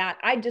them do that.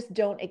 I just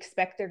don't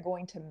expect they're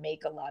going to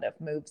make a lot of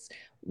moves.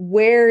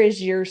 Where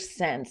is your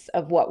sense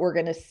of what we're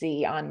going to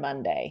see on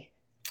Monday?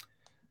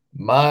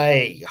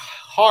 My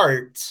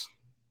heart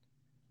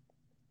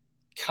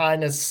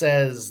kind of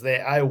says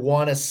that I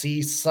want to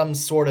see some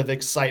sort of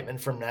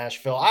excitement from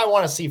Nashville. I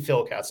want to see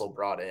Phil Kessel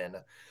brought in.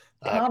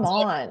 Come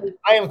on.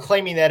 I am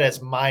claiming that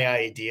as my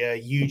idea.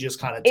 You just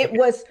kind of it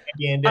was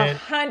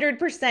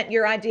 100%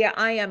 your idea.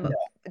 I am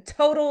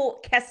total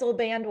Kessel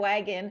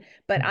bandwagon,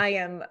 but I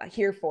am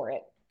here for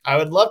it. I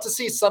would love to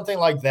see something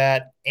like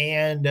that,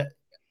 and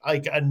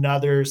like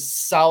another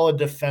solid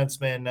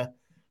defenseman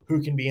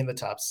who can be in the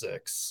top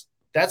six.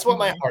 That's what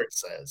my heart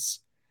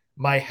says.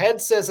 My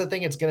head says I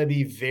think it's going to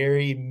be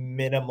very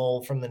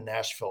minimal from the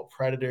Nashville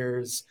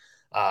Predators.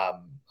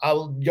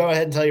 I'll go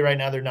ahead and tell you right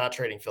now, they're not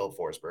trading Filip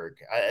Forsberg.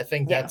 I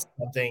think that's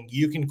something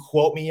you can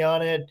quote me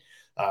on it.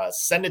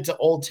 Send it to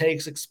Old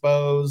Takes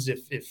Exposed.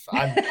 If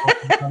I'm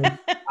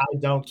I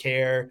don't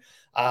care.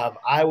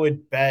 I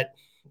would bet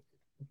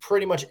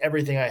pretty much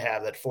everything I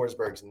have that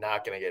Forsberg's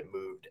not going to get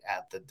moved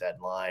at the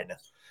deadline.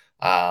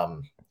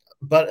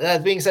 But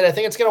that being said, I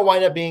think it's going to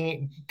wind up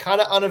being kind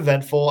of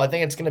uneventful. I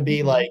think it's going to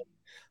be like,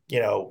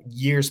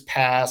 years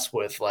past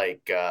with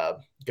like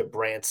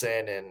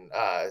Gudbranson and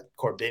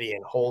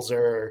Korbinian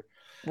Holzer.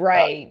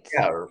 Right.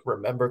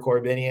 Remember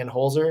Korbinian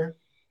Holzer?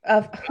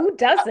 Who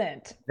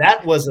doesn't?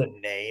 That was a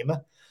name.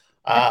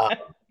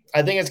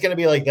 I think it's going to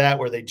be like that,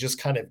 where they just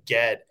kind of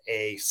get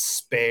a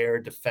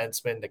spare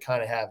defenseman to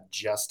kind of have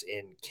just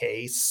in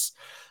case.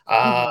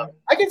 I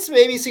can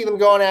maybe see them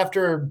going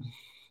after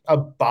a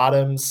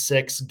bottom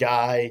six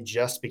guy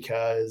just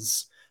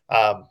because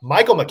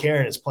Michael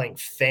McCarron is playing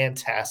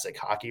fantastic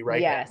hockey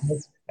right now.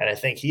 And I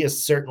think he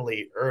is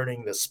certainly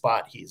earning the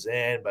spot he's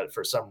in. But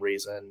for some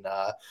reason,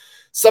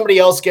 somebody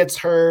else gets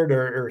hurt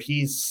or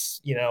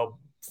he's,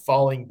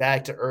 falling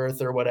back to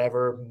earth or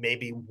whatever.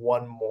 Maybe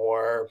one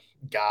more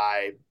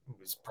guy,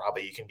 who's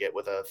probably you can get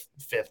with a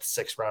 5th,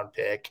 6th round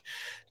pick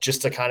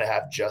just to kind of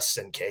have just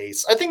in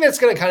case. I think that's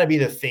going to kind of be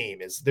the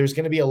theme is there's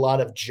going to be a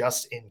lot of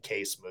just in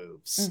case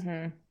moves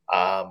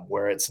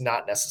where it's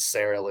not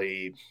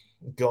necessarily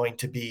going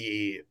to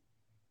be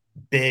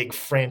big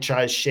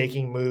franchise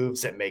shaking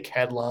moves that make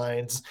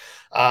headlines.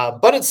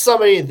 But it's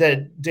somebody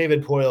that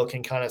David Poile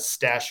can kind of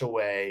stash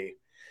away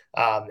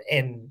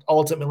and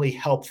ultimately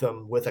help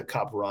them with a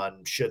cup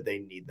run should they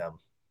need them.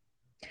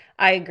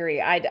 I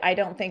agree. I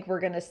don't think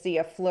we're going to see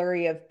a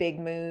flurry of big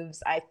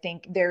moves. I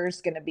think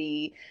there's going to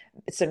be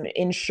some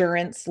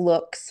insurance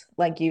looks,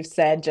 like you've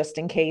said, just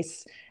in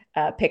case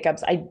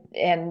pickups.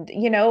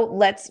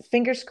 Let's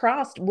fingers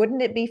crossed.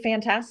 Wouldn't it be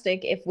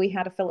fantastic if we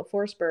had a Philip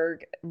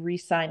Forsberg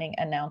re-signing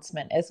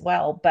announcement as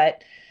well?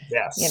 But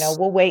yes,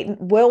 we'll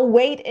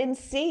wait and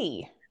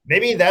see.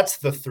 Maybe that's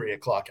the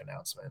 3:00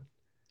 announcement.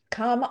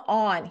 Come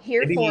on,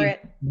 for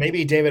it.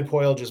 Maybe David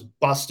Poile just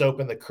bust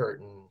open the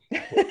curtain.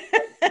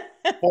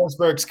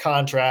 Forsberg's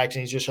contract,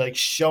 and he's just like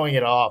showing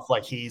it off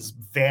like he's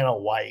Vanna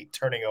White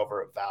turning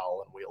over a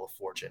vowel in Wheel of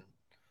Fortune.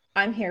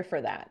 I'm here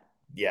for that.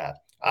 Yeah.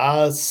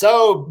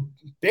 So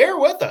bear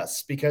with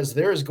us because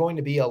there is going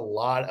to be a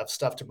lot of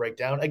stuff to break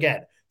down.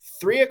 Again,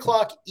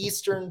 3:00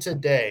 Eastern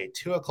today,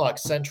 2:00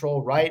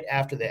 Central, right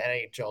after the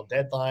NHL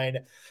deadline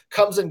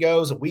comes and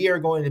goes. We are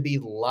going to be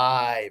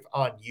live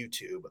on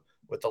YouTube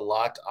with the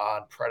Locked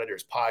On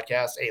Predators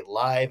podcast, a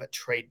live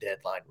trade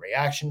deadline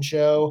reaction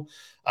show.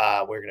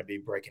 We're going to be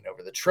breaking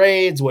over the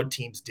trades, what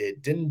teams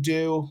didn't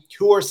do,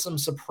 who are some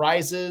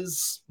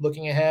surprises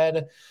looking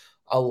ahead.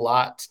 A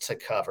lot to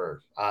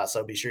cover.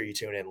 So be sure you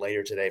tune in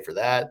later today for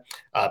that.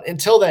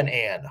 Until then,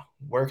 Ann,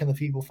 where can the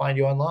people find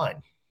you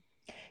online?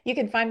 You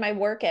can find my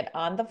work at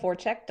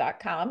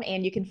ontheforecheck.com,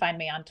 and you can find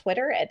me on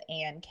Twitter at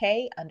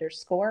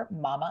AnnK_Mama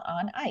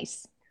on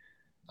Ice.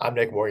 I'm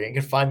Nick Morgan. You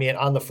can find me at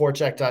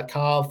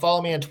ontheforecheck.com.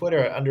 Follow me on Twitter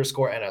at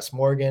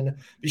 _NSMorgan.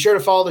 Be sure to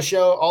follow the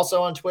show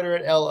also on Twitter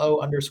at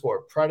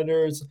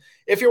LO_Predators.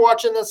 If you're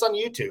watching this on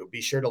YouTube, be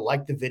sure to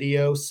like the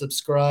video,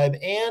 subscribe,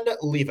 and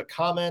leave a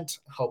comment.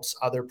 Helps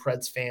other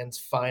Preds fans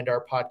find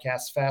our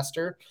podcast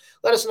faster.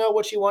 Let us know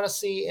what you want to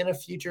see in a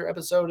future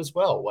episode as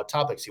well, what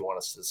topics you want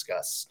us to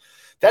discuss.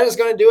 That is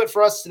going to do it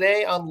for us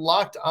today on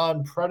Locked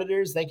On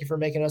Predators. Thank you for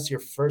making us your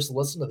first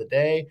listen of the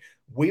day.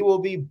 We will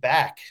be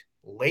back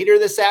later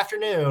this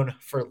afternoon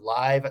for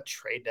live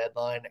trade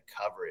deadline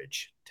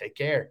coverage. Take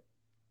care.